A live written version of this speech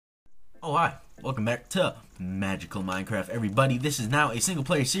Oh hi, welcome back to Magical Minecraft, everybody. This is now a single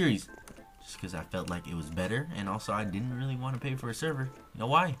player series, just because I felt like it was better, and also I didn't really want to pay for a server. You know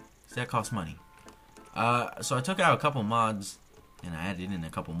why? Because that costs money. So I took out a couple mods, and I added in a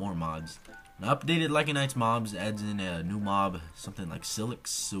couple more mods. And I updated Lycanite's mobs, adds in a new mob, something like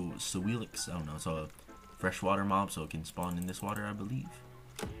Suelix, I don't know, it's a freshwater mob, so it can spawn in this water, I believe.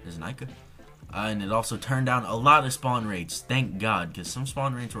 There's an Ica. And it also turned down a lot of spawn rates, thank God, because some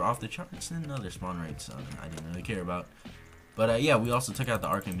spawn rates were off the charts and other spawn rates I didn't really care about. But yeah, we also took out the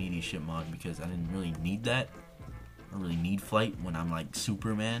Archimedes ship mod because I didn't really need that. I don't really need flight when I'm like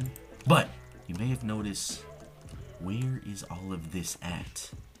Superman. But you may have noticed, where is all of this at?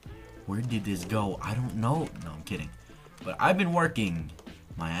 Where did this go? I don't know. No, I'm kidding. But I've been working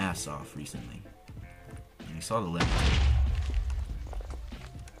my ass off recently. And you saw the limit.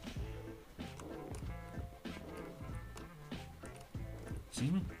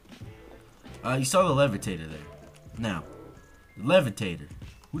 Excuse me? You saw the levitator there. Now, the levitator,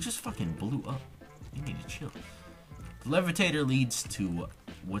 who just fucking blew up. You need to chill. The levitator leads to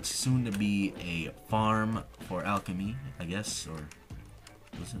what's soon to be a farm for alchemy, I guess, or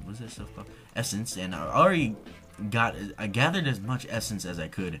was it stuff called? Essence, and I gathered as much essence as I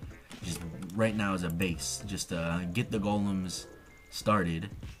could, just right now as a base, just to get the golems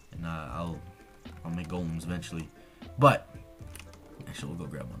started, and I'll make golems eventually, but. Actually, we'll go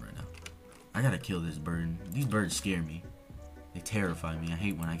grab one right now. I gotta kill this bird. These birds scare me. They terrify me. I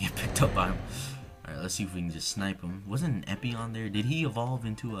hate when I get picked up by them. Alright, let's see if we can just snipe him. Wasn't an Epi on there? Did he evolve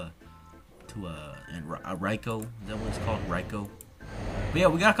into a Ryko? Is that what it's called? Ryko? But yeah,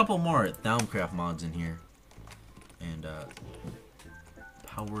 we got a couple more Thaumcraft mods in here. And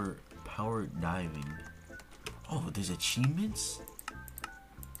power diving. Oh, there's achievements?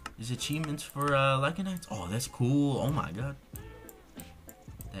 There's achievements for Lycanites? Oh, that's cool. Oh my god.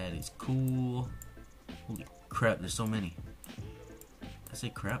 That is cool. Holy crap, there's so many. Did I say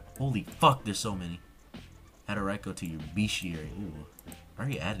crap? Holy fuck, there's so many. Add a Ryko to your bestiary. Ooh. I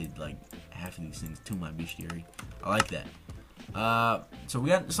already added like half of these things to my bestiary. I like that. So we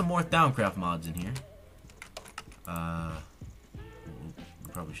got some more Thaumcraft mods in here. We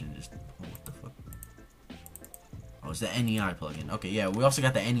probably shouldn't just. Oh, what the fuck? Oh, it's the NEI plugin. Okay, yeah, we also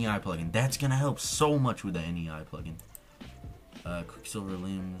got the NEI plugin. That's gonna help so much with the NEI plugin. Quicksilver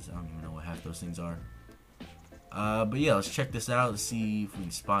limbs, I don't even know what half those things are. But yeah, let's check this out. Let's see if we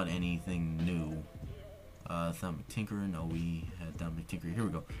can spot anything new. Thaumic Tinkerer, no, we had Thaumic Tinkerer. Here we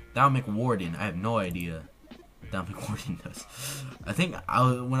go. Thaumic Warden, I have no idea what Thaumic Warden does. I think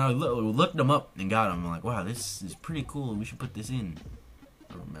when I looked them up and got them, I'm like, wow, this is pretty cool. We should put this in.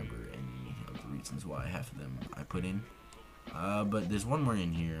 I don't remember any of the reasons why half of them I put in. But there's one more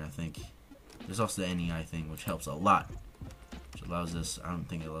in here, I think. There's also the NEI thing, which helps a lot. Which allows us, I don't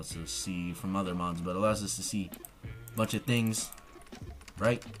think it lets us see from other mods, but allows us to see a bunch of things,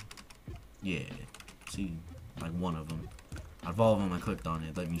 right? Yeah, see, like one of them. Out of all of them, I clicked on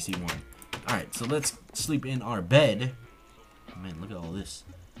it, let me see one. Alright, so let's sleep in our bed. Man, look at all this.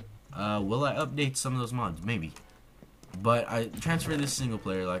 Will I update some of those mods? Maybe. But I transferred this single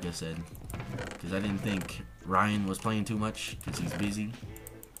player, like I said, because I didn't think Ryan was playing too much, because he's busy.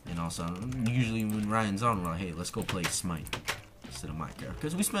 And also, usually when Ryan's on, we're like, hey, let's go play Smite instead of Minecraft.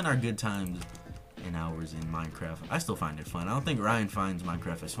 Because we spend our good times and hours in Minecraft. I still find it fun. I don't think Ryan finds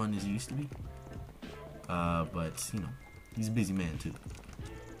Minecraft as fun as he used to be. But, you know, he's a busy man too.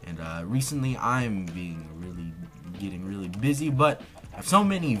 And recently, I'm getting really busy. But I have so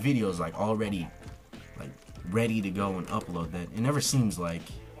many videos like already like ready to go and upload that it never seems like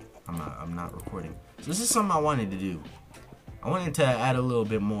I'm not recording. So this is something I wanted to do. I wanted to add a little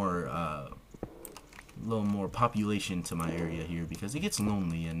bit more, population to my area here because it gets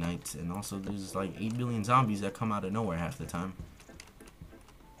lonely at night, and also there's like 8 billion zombies that come out of nowhere half the time.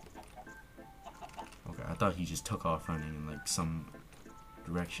 Okay, I thought he just took off running in like some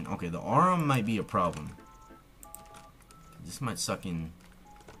direction. Okay, the Aurum might be a problem. This might suck in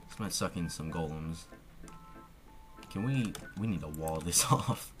some golems. Can we need to wall this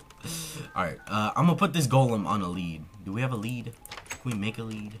off. Alright, I'm gonna put this golem on a lead. Do we have a lead? Can we make a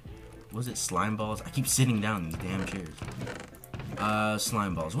lead? Was it slime balls? I keep sitting down in these damn chairs.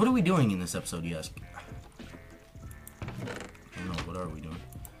 Slime balls. What are we doing in this episode, you ask? I don't know, what are we doing?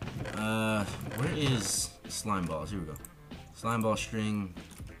 Where is slime balls? Here we go. Slime ball string.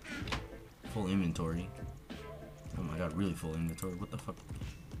 Full inventory. Oh my god, really full inventory. What the fuck?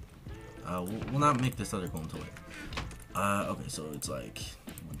 We'll not make this other golem toy. Okay, so it's like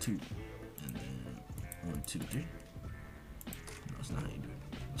 1, 2, and then 1, 2, 3. No, that's not how you do it.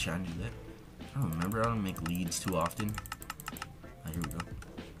 Try and do that. I don't remember. I don't make leads too often. Here we go.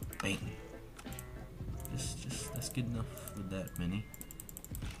 Bang. good enough with that many.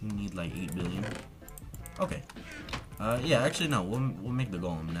 We need like 8 billion. Okay. Yeah, actually no, we'll make the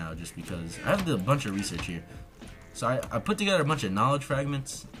golem now just because I have a bunch of research here. So I put together a bunch of knowledge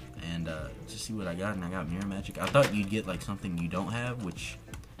fragments and just see what I got, and I got mirror magic. I thought you'd get like something you don't have, which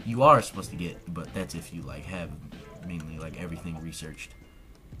you are supposed to get, but that's if you like have mainly like everything researched.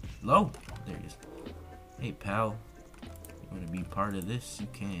 Hello? There he is. Hey pal, you wanna be part of this? You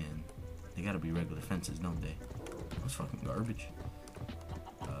can. They gotta be regular fences, don't they? That's fucking garbage.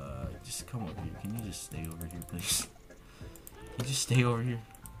 Just come over here. Can you just stay over here, please? Can you just stay over here?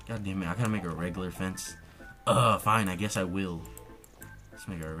 God damn it, I gotta make a regular fence. Fine, I guess I will. Let's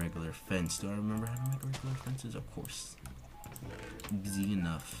make a regular fence. Do I remember how to make regular fences? Of course. Easy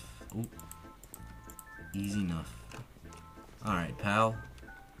enough. Oh. Easy enough. Alright, pal.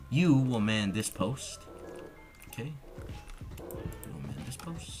 You will man this post. Okay. You will man this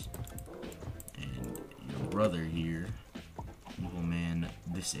post. And your brother here, you will man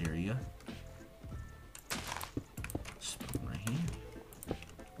this area. Just put him right here.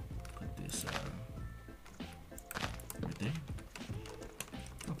 Put this right there.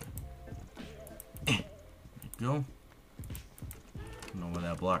 Okay. There you go. I don't know why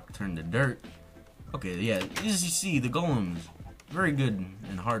that block turned to dirt. Okay, yeah, as you see, the golems, very good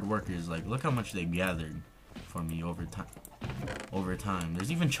and hard workers. Like, look how much they gathered for me over time.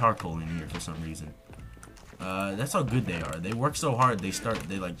 There's even charcoal in here for some reason. That's how good they are. They work so hard,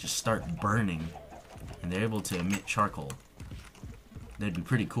 they like just start burning, and they're able to emit charcoal. That'd be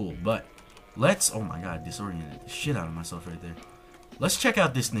pretty cool. But let's, oh my god, disoriented the shit out of myself right there. Let's check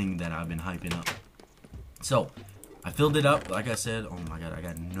out this thing that I've been hyping up. So, I filled it up, like I said. Oh my god, I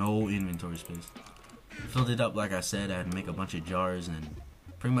got no inventory space. Filled it up, like I said. I had to make a bunch of jars, and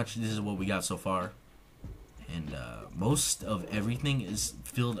pretty much this is what we got so far. And most of everything is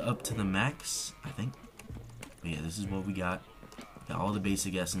filled up to the max, I think. But yeah, this is what we got. We got all the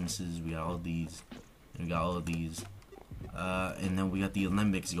basic essences. We got all of these. And we got all of these. And then we got the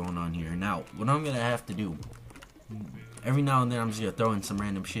alembics going on here. Now, what I'm going to have to do, every now and then I'm just going to throw in some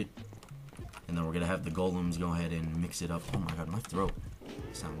random shit. And then we're going to have the golems go ahead and mix it up. Oh my god, my throat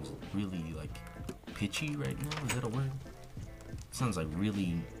sounds really, like, pitchy right now. Is that a word? It sounds like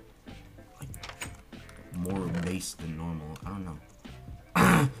really, like, more bass than normal. I don't know.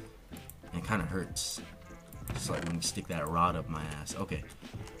 It kind of hurts. Just like when you stick that rod up my ass. Okay.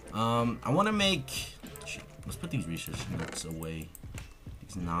 I want to make... Shit, let's put these research notes away.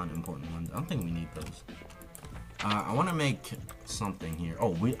 These non-important ones. I don't think we need those. I want to make something here.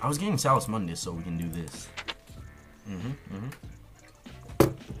 Oh, I was getting Salus Mundus, so we can do this.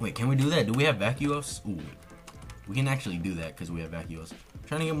 Wait, can we do that? Do we have Vacuos? Ooh. We can actually do that because we have Vacuos. I'm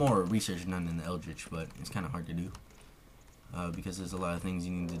trying to get more research done in the Eldritch, but it's kind of hard to do. Because there's a lot of things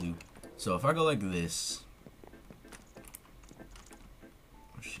you need to do. So if I go like this...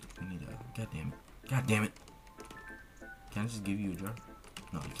 Oh shit, we need a... God damn it. God damn it. Can I just give you a jar?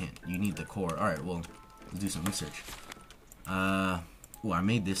 No, you can't. You need the core. Alright, well, let's do some research. Oh, I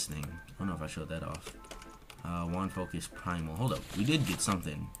made this thing. I don't know if I showed that off. Wand Focus Primal. Hold up. We did get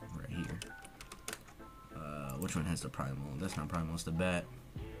something right here. Which one has the Primal? That's not Primal. It's the Bat.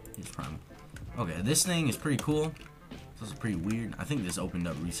 It's Primal. Okay, this thing is pretty cool. This is pretty weird. I think this opened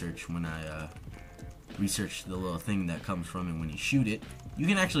up research when I researched the little thing that comes from it when you shoot it. You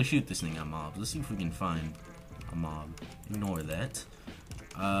can actually shoot this thing at mobs. Let's see if we can find a mob. Ignore that.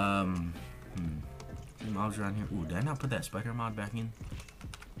 Any mobs around here? Ooh, did I not put that spider mod back in?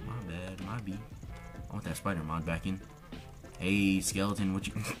 My bad, my B. I want that spider mod back in. Hey, skeleton, what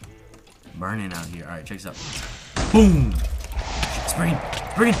you burning out here? Alright, check this out. Boom! Spring!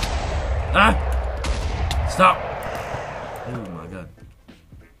 Spring! Ah! Stop! Oh my god.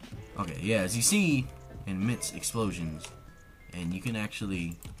 Okay, yeah, as you see, it emits explosions. And you can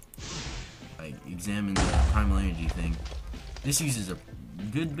actually, like, examine the primal energy thing. This uses a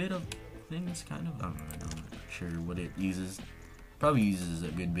good bit of things, kind of. I don't know, I'm not sure what it uses. Probably uses a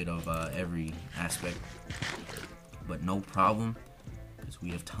good bit of every aspect. But no problem, because we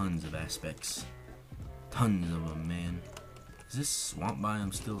have tons of aspects. Tons of them, man. Is this swamp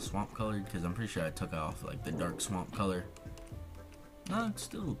biome still swamp colored? Because I'm pretty sure I took off, like, the dark swamp color. No, it's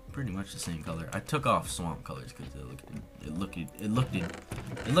still pretty much the same color. I took off swamp colors because it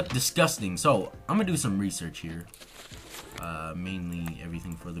looked disgusting. So I'm gonna do some research here, mainly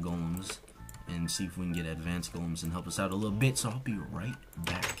everything for the golems, and see if we can get advanced golems and help us out a little bit. So I'll be right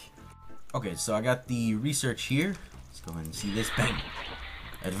back. Okay, so I got the research here. Let's go ahead and see this. Bang!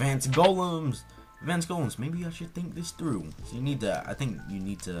 Advanced golems. Advanced golems. Maybe I should think this through. So you need to. I think you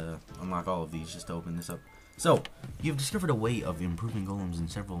need to unlock all of these just to open this up. So, you've discovered a way of improving golems in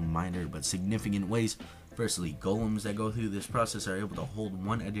several minor but significant ways. Firstly, golems that go through this process are able to hold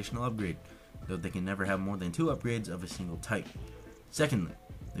one additional upgrade, though they can never have more than 2 upgrades of a single type. Secondly,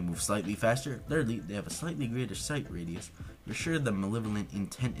 they move slightly faster. Thirdly, they have a slightly greater sight radius. You're sure the malevolent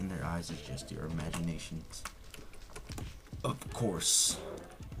intent in their eyes is just your imaginations. Of course.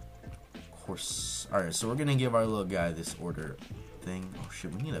 Alright, so we're gonna give our little guy this order thing. Oh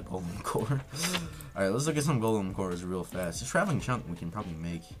shit, we need a golem core. Alright, let's look at some golem cores real fast. This traveling chunk we can probably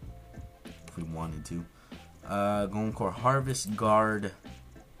make if we wanted to. Golem core: harvest, guard,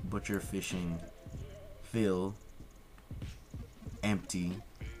 butcher, fishing, fill, empty,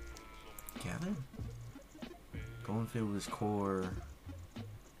 gather. Golem fill with his core.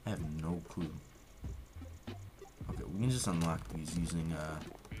 I have no clue. Okay, we can just unlock these using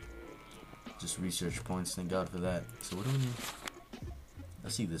just research points. Thank God for that. So what do we need?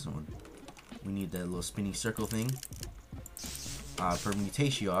 Let's see this one. We need that little spinny circle thing.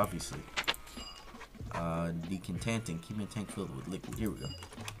 Permutatio, obviously. Decanting, keeping a tank filled with liquid. Here we go.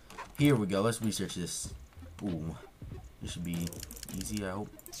 Here we go. Let's research this. Ooh, this should be easy, I hope.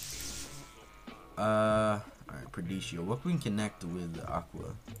 Alright, Perditio. What can we connect with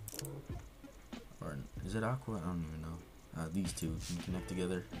Aqua? Or is it Aqua? I don't even know. These two can connect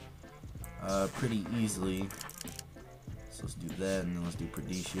together pretty easily. So let's do that, and then let's do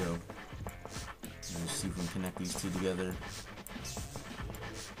Perditio. And let's see if we can connect these two together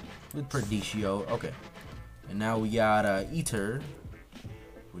with Perditio. Okay. And now we got Ether,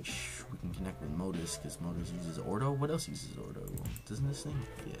 which we can connect with Modus, because Modus uses Ordo. What else uses Ordo? Doesn't this thing?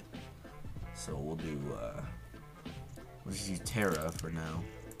 Yeah. So we'll do, we'll just use Terra for now.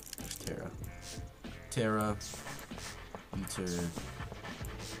 There's Terra, Ether,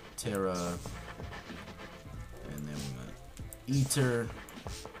 Terra, and then we got Ether,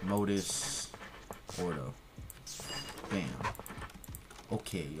 Modus, Ordo. Bam.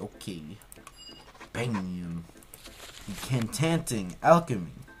 Okay. Bam. Decanting,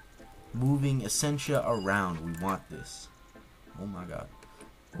 alchemy, moving essentia around. We want this. Oh my god.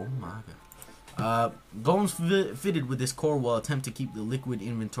 Golems fitted with this core will attempt to keep the liquid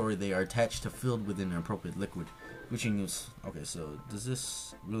inventory they are attached to filled within an appropriate liquid. Switching is okay. So does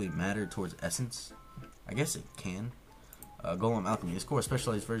this really matter towards essence? I guess it can. Golem alchemy. This core is a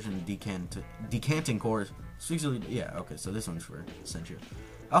specialized version of decanting core. Yeah. Okay. So this one's for essentia.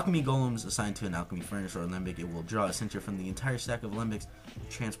 Alchemy golems assigned to an alchemy furnace or alembic. It will draw essentia from the entire stack of alembics and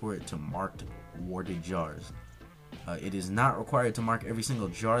transport it to marked warded jars. It is not required to mark every single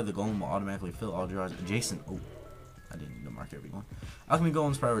jar. The golem will automatically fill all jars adjacent. Oh, I didn't need to mark every one. Alchemy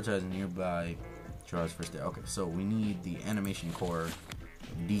golems prioritize nearby jars first. Okay, so we need the animation core,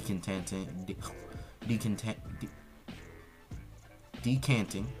 decanting.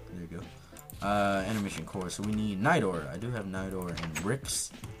 There you go. Animation core. So we need night ore. I do have night ore and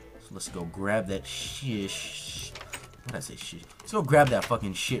bricks. So let's go grab that shit. What did I say? Shit. Let's go grab that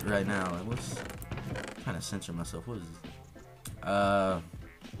fucking shit right now. Like, what's? I'm trying to censor myself. What is this?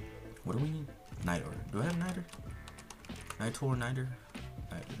 What do we need? Night ore. Do I have night ore? Night ore, night ore?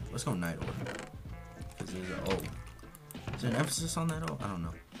 Night ore. Let's go night ore. Because there's a O. Is there an emphasis on that O? I don't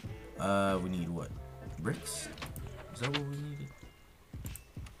know. We need what? Bricks? Is that what we needed?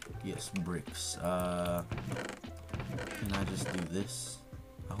 Yes, bricks. Can I just do this?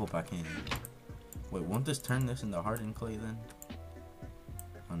 I hope I can. Wait, won't this turn this into hardened clay then?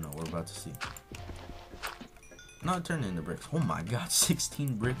 Oh no, we're about to see. No, it turned into bricks. Oh my god,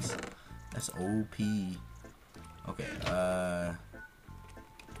 16 bricks. That's OP. Okay,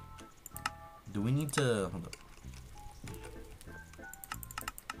 do we need to hold up?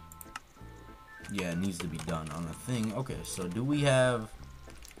 Yeah, it needs to be done on a thing. Okay, so do we have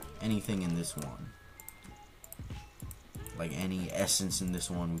anything in this one? Like any essence in this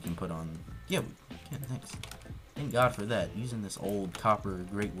one we can put on? Yeah, we can. Thanks. Thank God for that. Using this old copper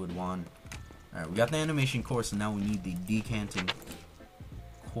greatwood wand. Alright, we got the animation core, so now we need the decanting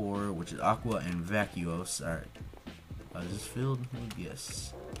core, which is aqua and vacuos. Alright. Is this filled?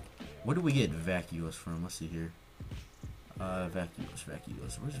 Yes. Where do we get vacuos from? Let's see here. Vacuos.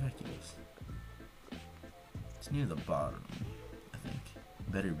 Where's vacuos? It's near the bottom, I think.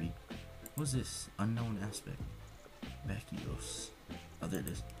 Better be. What's this? Unknown aspect. Vacuos. Oh, there it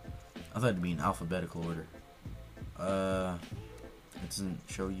is. I thought it'd be in alphabetical order. It doesn't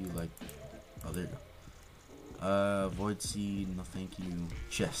show you like. Oh, there you go. Void seed. No, thank you.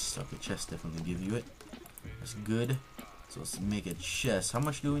 Chest. Okay, chest definitely give you it. That's good. So let's make a chest. How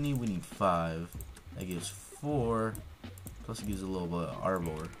much do we need? We need 5. That gives 4. Plus it gives a little bit of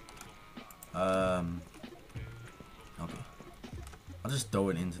arbor. Okay. I'll just throw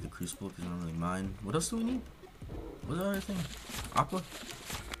it into the crucible because I don't really mind. What else do we need? What's the other thing? Aqua?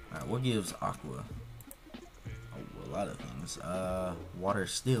 Alright, what gives aqua? a lot of things. Water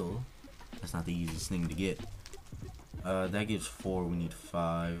still. That's not the easiest thing to get. That gives 4. We need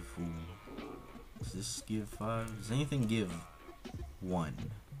 5. Ooh. Does this give 5? Does anything give 1?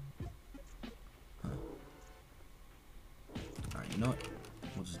 Huh. Alright, you know what?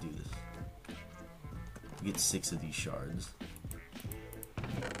 We'll just do this. We get 6 of these shards.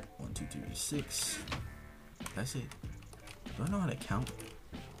 1, 2, 3, 6. That's it. Do I know how to count?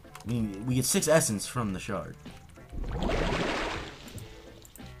 I mean, we get 6 essence from the shard.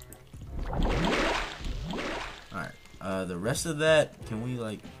 Alright, the rest of that, can we,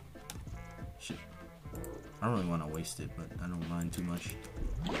 like... Shit. I don't really want to waste it, but I don't mind too much.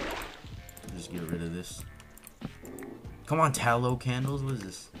 Just get rid of this. Come on, tallow candles. What is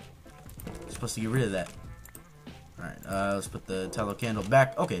this? I'm supposed to get rid of that. Alright, let's put the tallow candle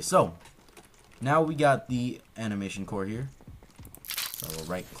back. Okay, so now we got the animation core here. So we'll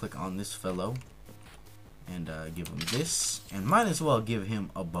right click on this fellow and give him this. And might as well give him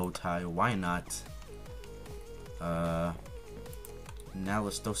a bow tie. Why not? Now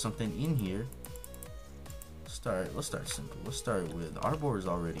let's throw something in here. Let's start simple. Let's start with Arbor is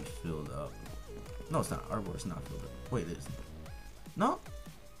already filled up. No, it's not. Arbor is not filled up. Wait, it isn't. No?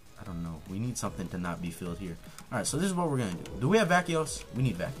 I don't know. We need something to not be filled here. Alright, so this is what we're gonna do. Do we have Vacuos? We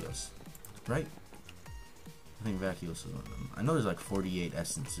need Vacuos. Right? I think Vacuos is one of them. I know there's like 48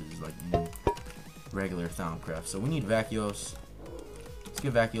 essences like in regular Thaumcraft. So we need Vacuos. Let's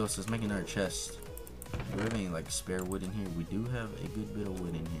get Vacuos. Let's make another chest. Do we have any like spare wood in here? We do have a good bit of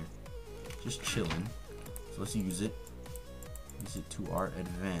wood in here. Just chilling. So let's use it. Use it to our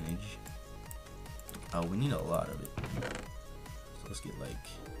advantage. We need a lot of it. So let's get like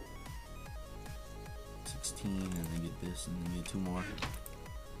 16 and then get this and then get 2 more.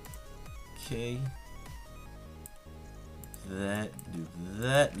 Okay. That, do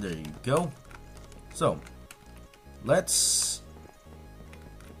that. There you go. So let's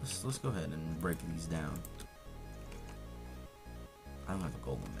go ahead and break these down. I don't have a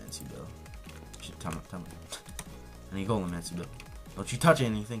golden mancy bill. Shit, time up. I need golden mancy bill. Don't you touch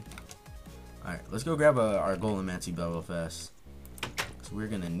anything. Alright, let's go grab our golden mancy bell real fast. So we're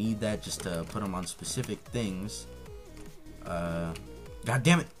gonna need that just to put them on specific things. God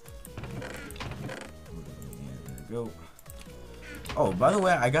damn it! There we go. Oh, by the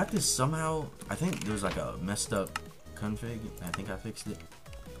way, I got this somehow. I think there's like a messed up config. I think I fixed it.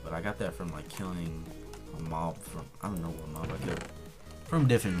 But I got that from like killing a mob from, I don't know what mob I killed. From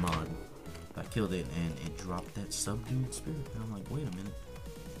different mod. I killed it and it dropped that subdued spirit. And I'm like, wait a minute.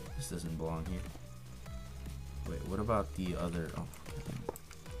 This doesn't belong here. Wait, what about the other? Oh,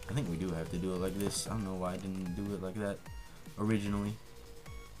 I think we do have to do it like this. I don't know why I didn't do it like that originally.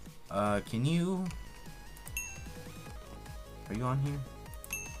 Can you? Are you on here?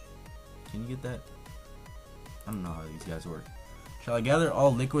 Can you get that? I don't know how these guys work. Shall I gather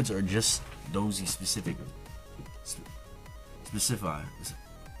all liquids or just those you specify?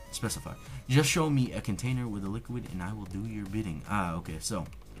 Just show me a container with a liquid and I will do your bidding. Ah, okay. So,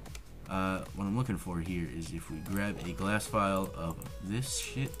 what I'm looking for here is if we grab a glass vial of this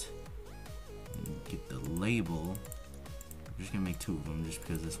shit and get the label. I'm just gonna make 2 of them just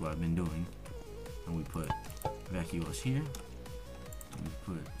because that's what I've been doing. And we put Vacuos here. And we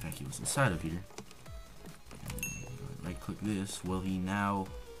put Vacuos inside of here. Right click this. Will he now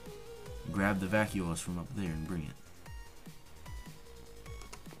grab the Vacuos from up there and bring it?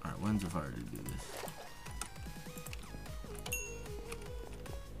 Alright, when's it hard to do this?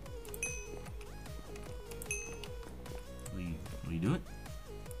 Will you do it?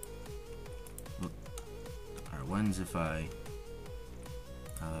 Look. Alright, when's if I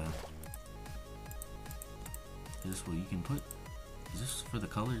is this what you can put? Is this for the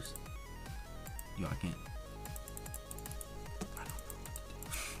colors? Yo, I can't.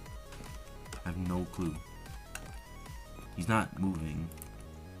 I have no clue. He's not moving.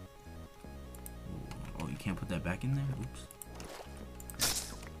 Oh, you can't put that back in there? Oops.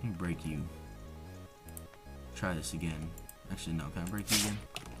 Let me break you. Try this again. Actually, no. Can I break you again?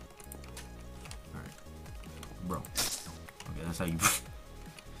 Alright. Bro. Okay, that's how you...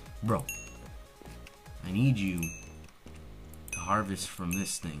 Bro. I need you to harvest from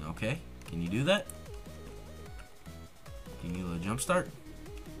this thing, okay? Can you do that? Can you jumpstart?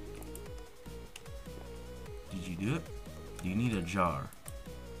 Did you do it? Do you need a jar?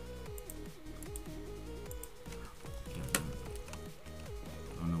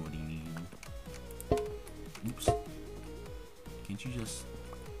 I don't know what he needs. Oops. Can't you just...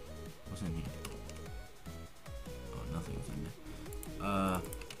 What's in here? Oh, nothing's in there.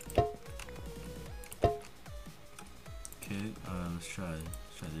 Okay, let's try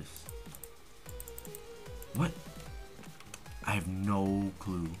this. What? I have no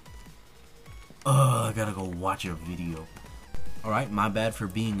clue. I gotta go watch a video. Alright, my bad for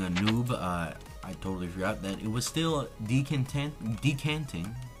being a noob. I totally forgot that it was still decanting.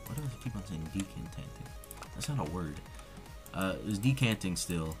 Why do I keep on saying decanting? That's not a word. It was decanting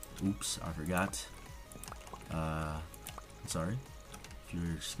still. Oops, I forgot. Sorry. If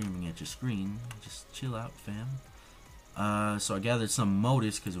you're screaming at your screen, just chill out, fam. So I gathered some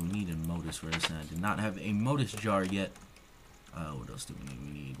modus because we needed modus for this, and I did not have a modus jar yet. What else do we need?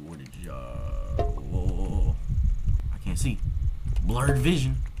 We need water jar. Whoa. I can't see. Blurred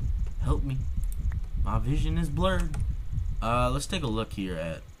vision. Help me. My vision is blurred. Let's take a look here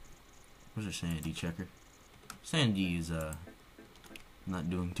at... Where's our sanity checker? Sanity is, not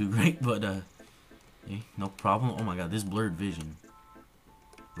doing too great, but, hey, no problem. Oh my god, this blurred vision,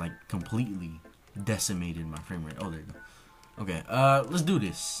 like, completely decimated my frame rate. Oh, there you go. Okay, let's do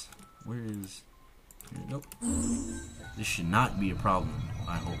this. Where is... Here we go. This should not be a problem,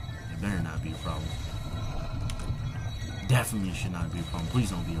 I hope. It better not be a problem. Definitely should not be a problem. Please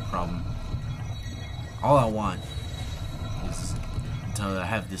don't be a problem. All I want is to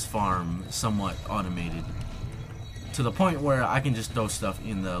have this farm somewhat automated to the point where I can just throw stuff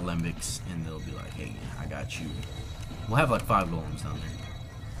in the alembics and they'll be like, hey, I got you. We'll have like 5 golems down there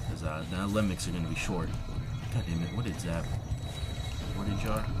because the alembics are going to be short. God damn it, what is that? Water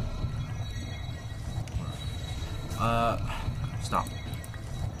jar? Stop.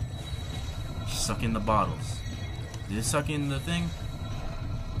 Suck in the bottles. Did it suck in the thing?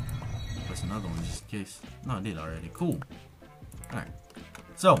 Press another one just in case. No, it did already. Cool. Alright.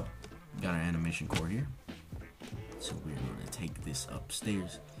 So, got our animation core here. So we're going to take this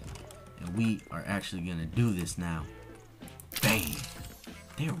upstairs. And we are actually going to do this now. Bang!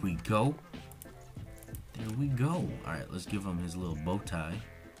 There we go. There we go. Alright, let's give him his little bow tie.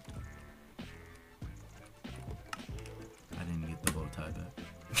 I didn't get the bow tie back.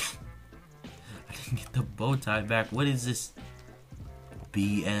 I didn't get the bow tie back. What is this?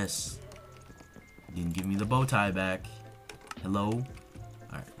 BS. Didn't give me the bow tie back. Hello?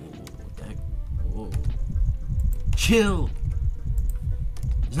 Alright, whoa, what the heck? Whoa. Chill!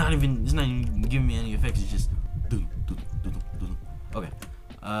 It's not even giving me any effects, it's just okay.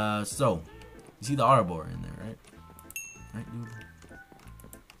 So you see the arbor in there, right? Right, dude?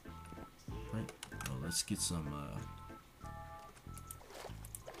 Right? Oh, let's get some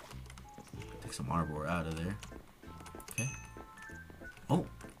take some arbor out of there. Okay. Oh!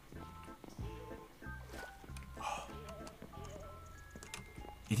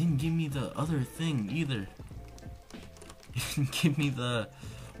 It didn't give me the other thing either. It didn't give me the...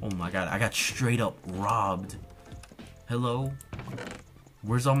 Oh my god, I got straight up robbed. Hello?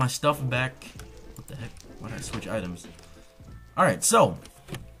 Where's all my stuff back? What the heck? Why did I switch items? Alright, so...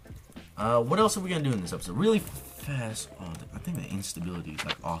 what else are we gonna do in this episode? Really fast... Oh, I think the instability is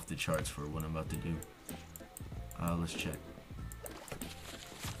like off the charts for what I'm about to do. Let's check.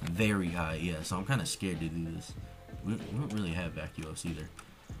 Very high, yeah, so I'm kind of scared to do this. We don't really have vacuos either.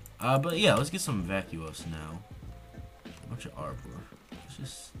 But yeah, let's get some vacuos now. A bunch of arbor. Let's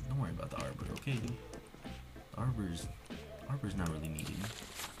just don't worry about the arbor, okay, dude? The arbor's not really needed.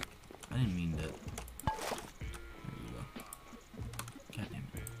 I didn't mean that. There we go. God damn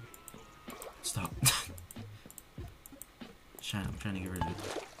it! Stop. I'm trying to get rid of it.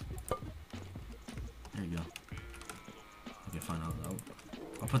 There you go. Okay, fine.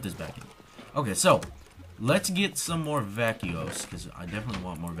 I'll put this back in. Okay, so let's get some more vacuos because I definitely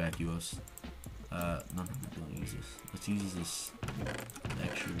want more vacuos. No, don't use this. Let's use this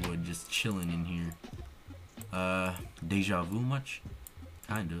extra wood just chilling in here. Deja vu much?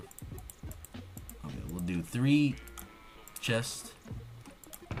 Kind of. Okay, we'll do 3 chests,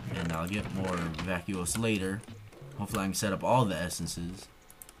 and I'll get more vacuos later. Hopefully I can set up all the essences.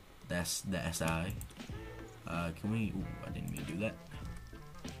 That's the SI. Can we... Ooh, I didn't mean to do that.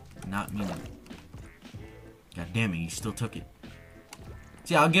 Not mean to... God damn it, you still took it.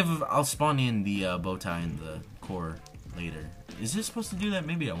 See, I'll spawn in the bow tie and the core later. Is this supposed to do that?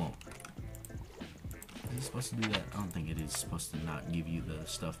 Maybe I won't. Is it supposed to do that? I don't think it is supposed to not give you the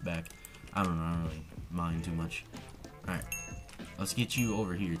stuff back. I don't know, I don't really mind too much. Alright, let's get you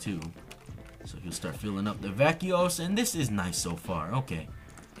over here too. So he'll start filling up the vacuos, and this is nice so far. Okay,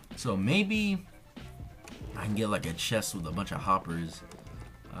 so maybe I can get like a chest with a bunch of hoppers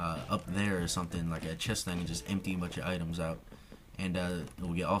up there or something, like a chest that I can just empty a bunch of items out. And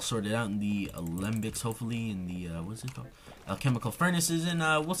we'll get all sorted out in the alembics, hopefully, in the, what's it called? Alchemical furnaces, and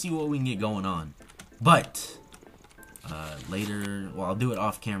we'll see what we can get going on. But, later, well, I'll do it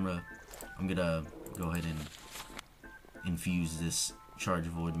off camera. I'm gonna go ahead and infuse this charge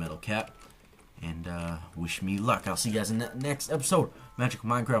void metal cap. And wish me luck. I'll see you guys in the next episode. Magic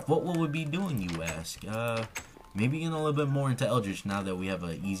Minecraft. What will we be doing, you ask? Maybe getting a little bit more into Eldritch now that we have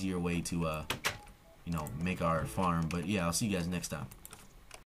an easier way to, you know, make our farm. But yeah, I'll see you guys next time.